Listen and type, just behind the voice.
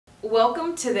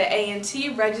Welcome to the A&T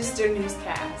Register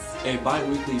Newscast, a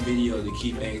bi-weekly video to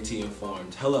keep A&T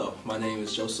informed. Hello, my name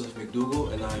is Josef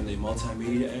McDougal and I am the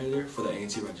Multimedia Editor for the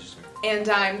A&T Register. and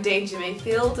I'm Deja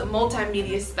Mayfield, a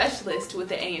Multimedia Specialist with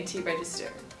the A&T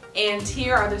Register. And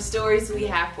here are the stories we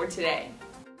have for today.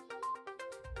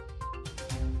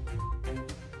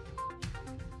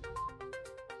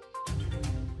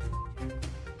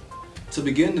 To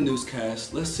begin the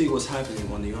newscast, let's see what's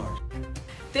happening on the yard.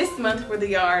 This month for the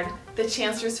yard, the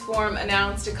Chancellor's Forum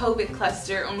announced a COVID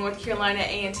cluster on North Carolina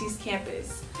A&T's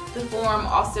campus. The forum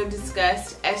also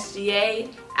discussed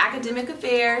SGA, academic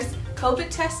affairs, COVID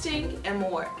testing, and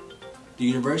more. The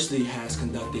university has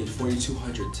conducted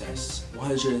 4,200 tests.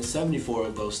 174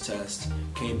 of those tests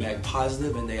came back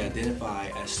positive and they identify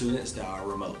as students that are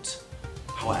remote.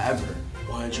 However,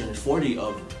 140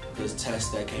 of the tests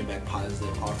that came back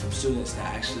positive are from students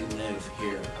that actually live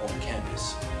here on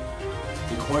campus.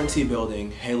 The quarantine building,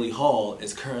 Haley Hall,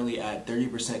 is currently at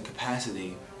 30%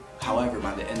 capacity. However,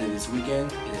 by the end of this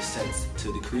weekend, it is set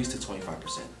to decrease to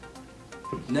 25%.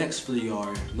 Next for the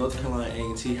yard, North Carolina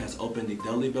A&T has opened the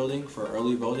Dudley building for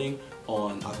early voting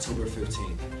on October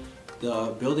 15th.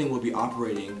 The building will be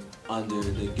operating under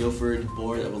the Guilford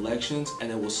Board of Elections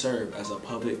and it will serve as a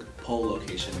public poll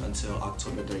location until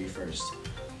October 31st.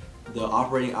 The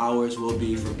operating hours will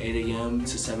be from 8 a.m.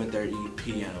 to 7:30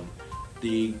 p.m.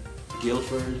 The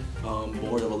Guilford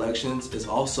Board of Elections is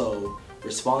also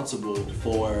responsible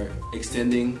for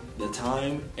extending the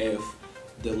time if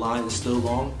the line is still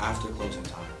long after closing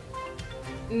time.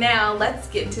 Now let's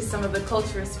get into some of the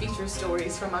culture's feature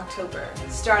stories from October.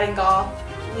 Starting off,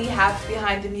 we have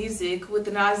Behind the Music with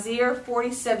the Nazir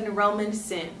 47 Roman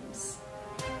Sims.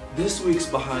 This week's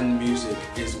Behind the Music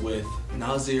is with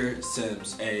Nazir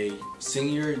Sims, a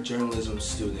senior journalism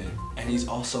student, and he's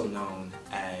also known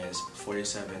as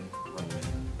 47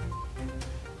 Roman.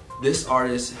 This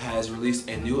artist has released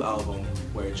a new album,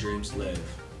 Where Dreams Live,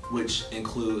 which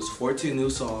includes 14 new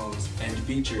songs and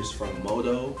features from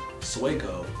Modo,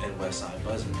 Swego, and Westside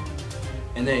Buzzin'.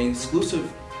 In an exclusive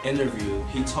interview,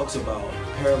 he talks about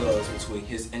parallels between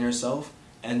his inner self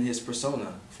and his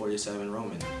persona, 47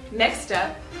 Roman. Next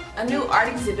up, a new art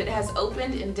exhibit has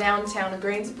opened in downtown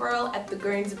Greensboro at the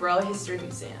Greensboro History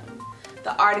Museum.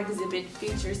 The art exhibit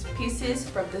features pieces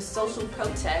from the social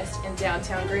protest in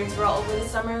downtown Greensboro over the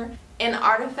summer and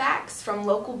artifacts from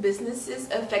local businesses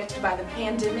affected by the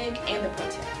pandemic and the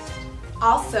protest.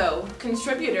 Also,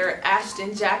 contributor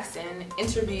Ashton Jackson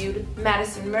interviewed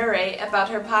Madison Murray about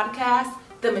her podcast,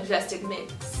 The Majestic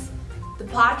Mix. The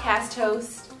podcast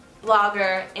host,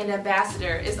 blogger, and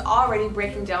ambassador is already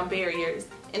breaking down barriers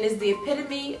and is the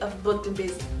epitome of booked and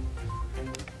busy.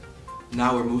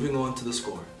 Now we're moving on to the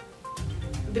score.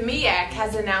 The MEAC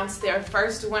has announced their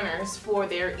first winners for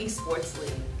their esports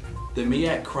league. The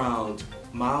MEAC crowned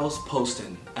Miles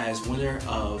Poston as winner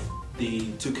of the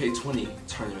 2K20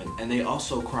 tournament, and they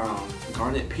also crowned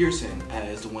Garnet Pearson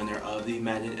as the winner of the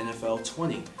Madden NFL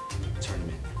 20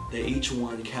 tournament. They each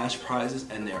won cash prizes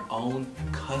and their own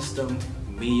custom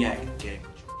MEAC game.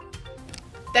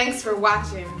 Thanks for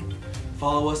watching.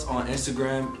 Follow us on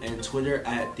Instagram and Twitter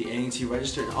at the A&T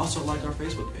Register, and also like our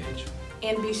Facebook page.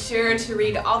 And be sure to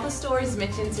read all the stories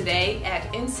mentioned today at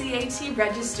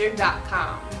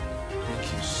ncatregister.com.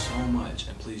 Thank you so much,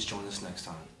 and please join us next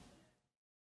time.